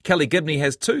Kelly Gibney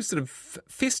has two sort of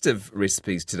festive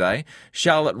recipes today.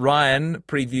 Charlotte Ryan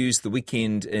previews the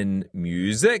weekend in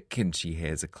music, and she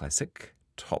has a classic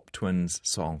Top Twins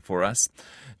song for us.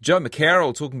 Joe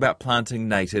McCarroll talking about planting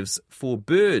natives for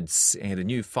birds and a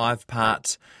new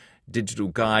 5-part digital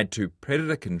guide to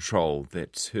predator control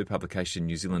that her publication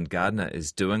New Zealand Gardener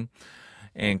is doing.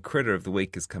 And Critter of the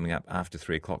Week is coming up after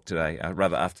 3 o'clock today,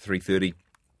 after 3:30,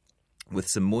 with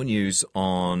some more news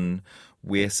on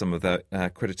where some of the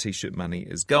Critter T-shirt money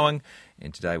is going.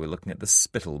 And today we're looking at the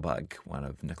spittle bug, one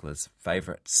of Nicola's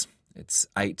favourites. It's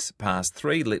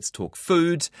 3:08. Let's talk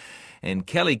food. And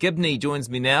Kelly Gibney joins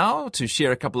me now to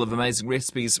share a couple of amazing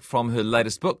recipes from her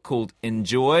latest book called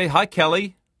Enjoy. Hi,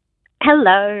 Kelly.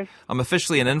 Hello. I'm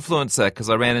officially an influencer because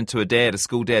I ran into a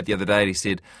school dad the other day, and he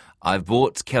said, I've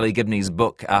bought Kelly Gibney's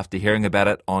book after hearing about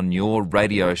it on your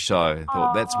radio show. I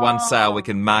thought that's one sale we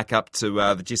can mark up to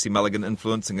the Jessie Mulligan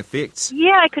influencing effect.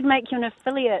 Yeah, I could make you an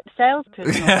affiliate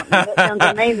salesperson or something. That sounds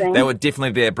amazing. That would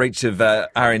definitely be a breach of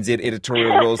RNZ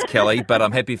editorial rules, Kelly, but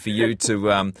I'm happy for you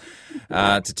to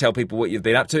tell people what you've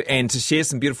been up to and to share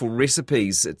some beautiful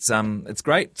recipes. It's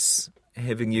great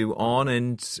having you on,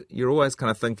 and you're always kind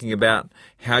of thinking about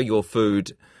how your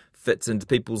food fits into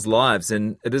people's lives,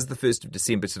 and it is the 1st of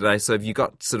December today, so have you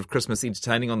got sort of Christmas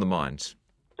entertaining on the mind?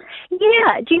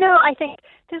 Yeah, do you know, I think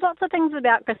there's lots of things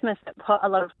about Christmas that put a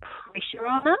lot of pressure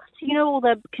on us. You know, all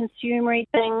the consumery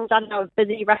things, I don't know,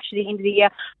 busy rush to the end of the year,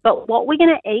 but what we're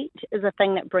going to eat is a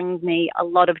thing that brings me a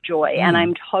lot of joy, and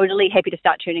I'm totally happy to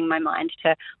start tuning my mind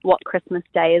to what Christmas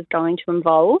Day is going to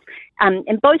involve. And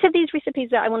both of these recipes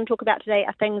that I want to talk about today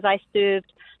are things I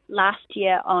served last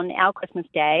year on our Christmas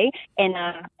Day, and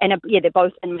they're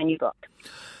both in my new book.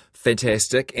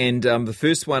 Fantastic. And the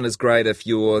first one is great if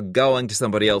you're going to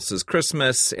somebody else's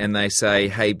Christmas and they say,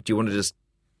 hey, do you want to just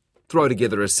throw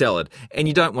together a salad? And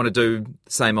you don't want to do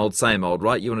same old,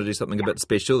 right? You want to do something a bit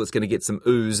special that's going to get some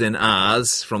oohs and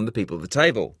ahs from the people at the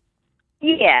table.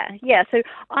 Yeah. So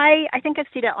I think I've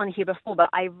said it on here before, but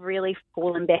I've really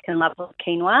fallen back in love with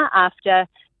quinoa after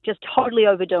just totally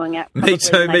overdoing it. Me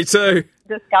too.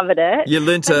 Discovered it. You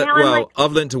learnt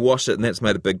I've learnt to wash it, and that's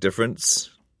made a big difference.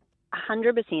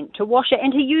 100%. To wash it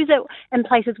and to use it in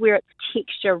places where its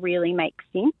texture really makes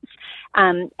sense.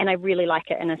 And I really like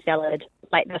it in a salad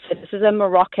like this. So this is a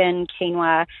Moroccan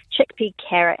quinoa, chickpea,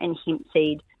 carrot, and hemp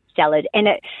seed salad. And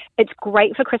it's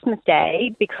great for Christmas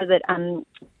Day because it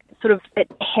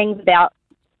it hangs about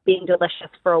being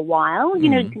delicious for a while. You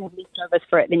know, you can have leftovers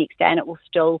for it the next day and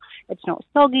it's not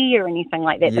soggy or anything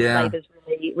like that. Yeah. The flavours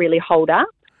really, really hold up.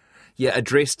 Yeah, a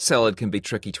dressed salad can be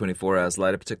tricky 24 hours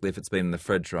later, particularly if it's been in the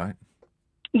fridge, right?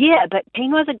 Yeah, but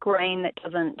quinoa is a grain that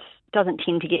doesn't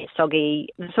tend to get soggy.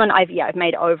 This one I've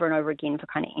made over and over again for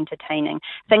kind of entertaining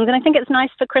things. And I think it's nice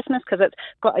for Christmas because it's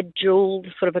got a jeweled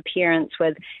sort of appearance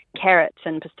with carrots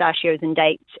and pistachios and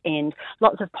dates and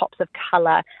lots of pops of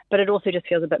colour, but it also just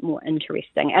feels a bit more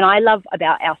interesting. And I love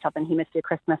about our Southern Hemisphere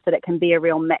Christmas that it can be a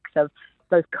real mix of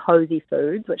those cozy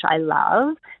foods, which I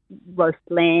love, roast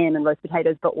lamb and roast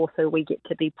potatoes, but also we get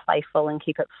to be playful and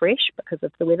keep it fresh because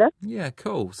of the weather. Yeah,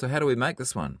 cool. So how do we make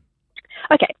this one?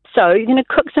 Okay, so you're going to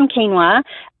cook some quinoa,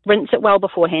 rinse it well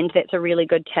beforehand. That's a really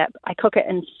good tip. I cook it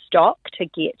in stock to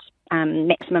get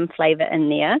maximum flavour in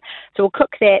there. So we'll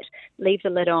cook that, leave the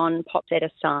lid on, pop that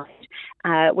aside.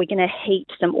 We're going to heat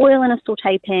some oil in a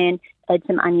saute pan, add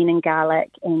some onion and garlic,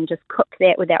 and just cook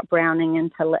that without browning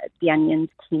until the onion's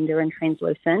tender and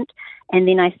translucent. And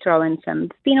then I throw in some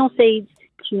fennel seeds,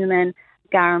 cumin,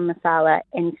 garam masala,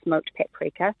 and smoked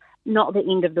paprika. Not the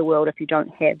end of the world if you don't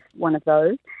have one of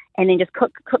those. And then just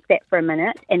cook that for a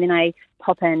minute. And then I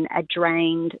pop in a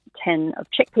drained tin of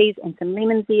chickpeas and some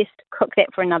lemon zest, cook that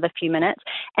for another few minutes.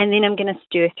 And then I'm going to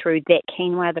stir through that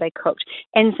quinoa that I cooked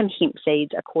and some hemp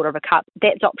seeds, 1/4 cup.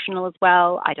 That's optional as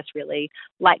well. I just really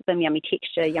like them. Yummy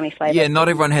texture, yummy flavour. Yeah, not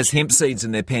everyone has hemp seeds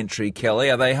in their pantry, Kelly.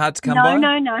 Are they hard to come by?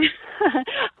 No.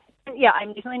 Yeah, I'm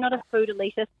definitely not a food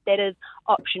elitist. That is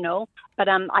optional. But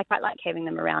I quite like having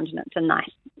them around, and it's a nice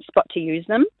spot to use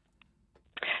them.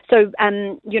 So you're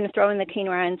going to throw in the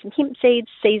quinoa and some hemp seeds,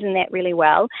 season that really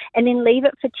well, and then leave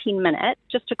it for 10 minutes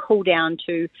just to cool down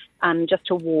to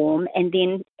warm, and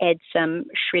then add some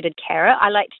shredded carrot. I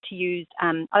like to use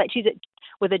it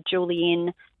with a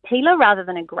julienne peeler rather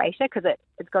than a grater because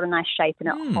it's got a nice shape and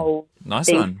it holds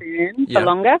firm for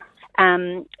longer.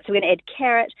 So we're going to add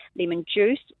carrot, lemon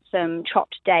juice, some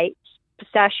chopped dates,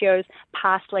 pistachios,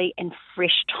 parsley, and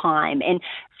fresh thyme. And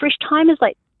fresh thyme is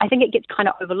I think it gets kind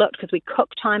of overlooked because we cook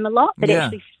thyme a lot, but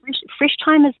actually fresh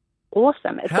thyme is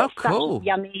awesome. It's got such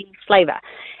yummy flavour.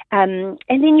 And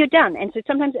then you're done. And so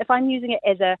sometimes if I'm using it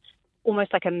as a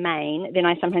almost like a main, then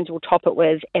I sometimes will top it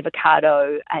with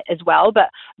avocado as well. But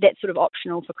that's sort of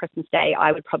optional for Christmas Day.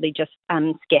 I would probably just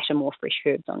scatter more fresh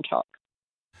herbs on top.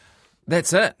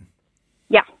 That's it?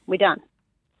 Yeah, we're done.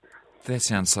 That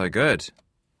sounds so good.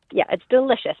 Yeah, it's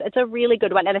delicious. It's a really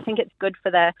good one, and I think it's good for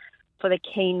the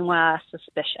quinoa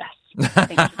suspicious.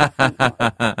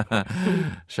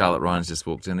 Charlotte Ryan's just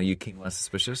walked in. Are you quinoa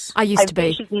suspicious? I used to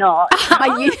be. She's not.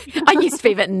 I used to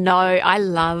be, but no, I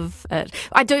love it.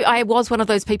 I do. I was one of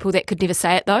those people that could never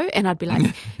say it though, and I'd be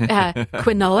like,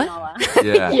 quinoa.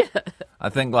 Yeah. I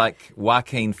think like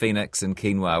Joaquin Phoenix and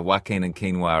quinoa. Joaquin and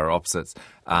quinoa are opposites,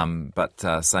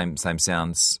 but same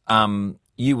sounds.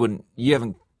 You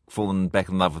haven't fallen back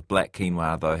in love with black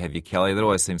quinoa though, have you, Kelly? That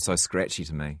always seems so scratchy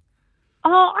to me.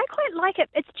 Oh, I quite like it.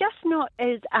 It's just not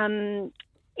as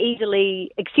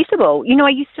easily accessible. You know, I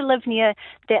used to live near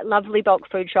that lovely bulk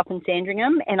food shop in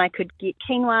Sandringham, and I could get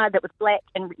quinoa that was black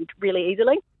and really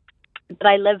easily. But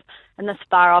I live in this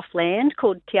far-off land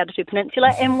called Te Atatū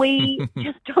Peninsula, and we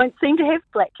just don't seem to have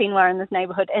black quinoa in this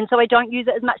neighbourhood, and so I don't use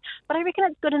it as much. But I reckon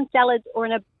it's good in salads or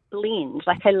in a blend.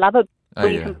 Like, I love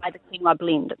when you can buy the quinoa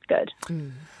blend. It's good.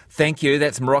 Mm. Thank you.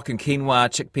 That's Moroccan quinoa,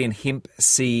 chickpea and hemp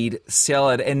seed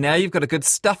salad. And now you've got a good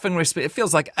stuffing recipe. It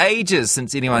feels like ages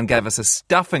since anyone gave us a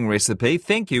stuffing recipe.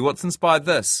 Thank you. What's inspired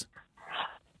this?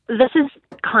 This is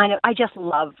kind of, I just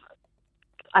love,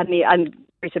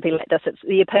 recipe like this. It's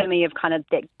the epitome of kind of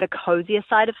the cozier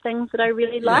side of things that I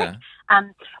really like. Yeah.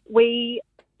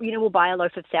 We'll buy a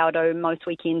loaf of sourdough most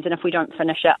weekends, and if we don't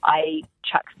finish it, I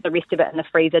chuck the rest of it in the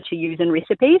freezer to use in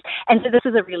recipes. And so this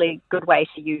is a really good way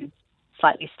to use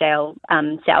slightly stale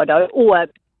sourdough, or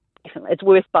it's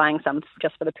worth buying some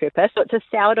just for the purpose. So it's a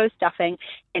sourdough stuffing,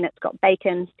 and it's got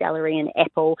bacon, celery, and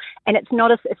apple, and it's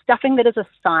not a stuffing that is a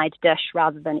side dish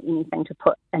rather than anything to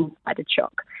put inside a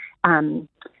chook.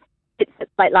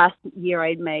 It's like last year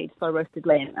I made slow roasted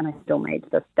lamb, and I still made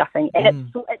the stuffing,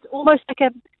 and it's almost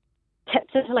like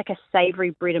tips into like a savoury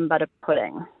bread and butter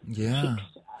pudding. Yeah.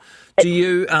 Do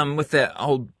you, with that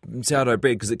old sourdough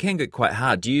bread, because it can get quite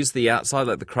hard, do you use the outside,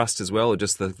 like the crust as well, or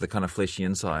just the kind of fleshy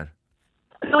inside?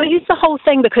 No, I use the whole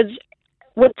thing, because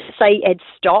with, say, add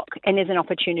stock, and there's an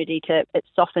opportunity it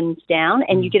softens down,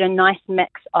 and you get a nice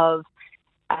mix of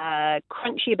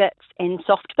crunchy bits and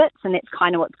soft bits, and that's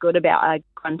kind of what's good about a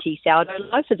grunty sourdough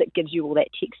loaf, is it gives you all that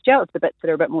texture. It's the bits that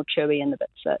are a bit more chewy and the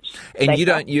bits that... And you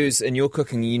don't use, in your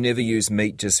cooking, you never use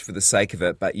meat just for the sake of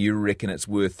it, but you reckon it's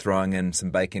worth throwing in some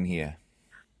bacon here?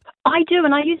 I do,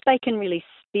 and I use bacon really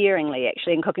sparingly,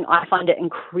 actually, in cooking. I find it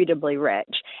incredibly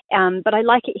rich. But I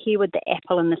like it here with the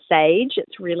apple and the sage.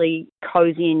 It's really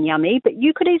cozy and yummy. But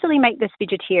you could easily make this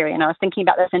vegetarian. I was thinking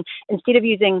about this, and instead of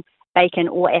using bacon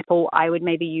or apple, I would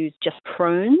maybe use just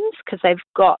prunes, because they've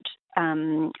got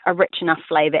a rich enough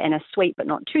flavour and a sweet but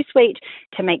not too sweet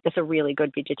to make this a really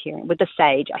good vegetarian. With the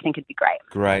sage, I think it'd be great.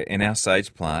 Great. And our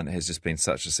sage plant has just been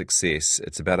such a success.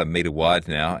 It's about 1 metre wide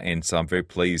now, and so I'm very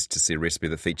pleased to see a recipe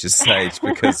that features sage,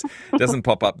 because it doesn't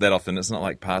pop up that often. It's not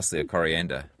like parsley or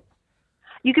coriander.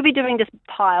 You could be doing just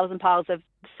piles and piles of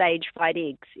sage fried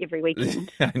eggs every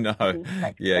weekend. I know.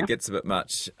 Yeah, it gets a bit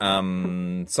much.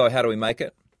 So how do we make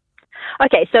it?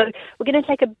 Okay, so we're going to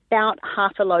take about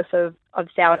half a loaf of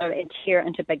sourdough and tear it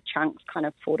into big chunks, kind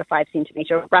of 4 to 5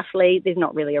 centimetre roughly. There's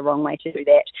not really a wrong way to do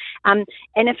that. And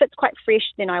if it's quite fresh,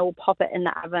 then I will pop it in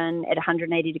the oven at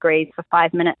 180 degrees for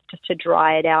 5 minutes just to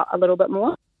dry it out a little bit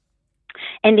more.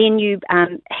 And then you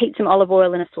heat some olive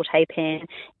oil in a sauté pan,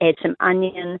 add some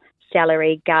onion,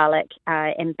 celery, garlic,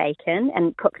 and bacon,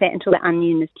 and cook that until the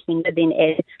onion is tender. Then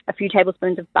add a few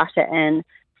tablespoons of butter in,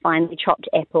 finely chopped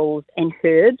apples and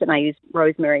herbs, and I use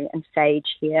rosemary and sage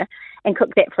here, and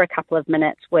cook that for a couple of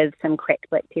minutes with some cracked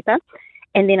black pepper.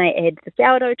 And then I add the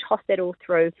sourdough, toss that all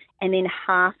through, and then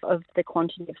half of the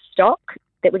quantity of stock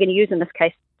that we're going to use. In this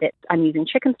case, that I'm using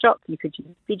chicken stock. You could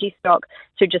use veggie stock,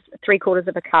 so just 3/4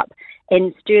 of a cup,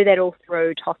 and stir that all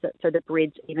through, toss it so the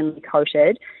bread's evenly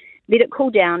coated. Let it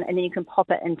cool down, and then you can pop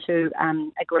it into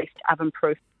a greased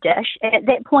oven-proof dish. And at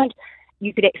that point,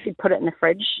 you could actually put it in the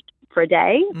fridge for a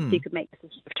day, so you could make this a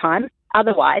of time.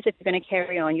 Otherwise, if you're going to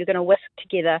carry on, you're going to whisk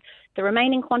together the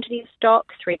remaining quantity of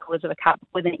stock, 3/4 of a cup,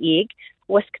 with an egg,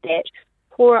 whisk that,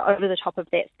 pour it over the top of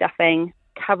that stuffing,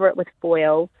 cover it with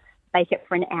foil, bake it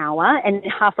for an hour, and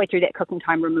halfway through that cooking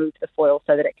time, remove the foil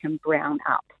so that it can brown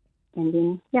up. And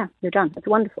then, yeah, you're done. It's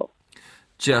wonderful.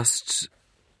 Just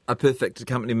a perfect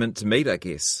accompaniment to meat, I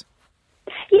guess.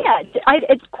 Yeah,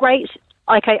 it's great.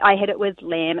 Like I had it with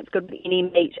lamb. It's good with any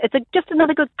meat. It's just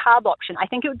another good carb option. I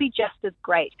think it would be just as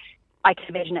great. I can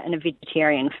imagine it in a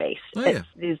vegetarian feast. Oh, yeah.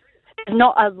 There's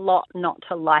not a lot not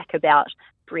to like about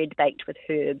bread baked with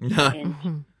herbs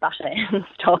and butter and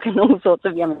stock and all sorts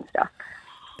of yummy stuff.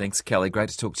 Thanks, Kelly. Great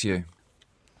to talk to you.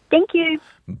 Thank you.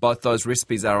 Both those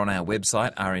recipes are on our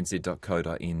website,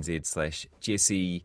 rnz.co.nz/Jessie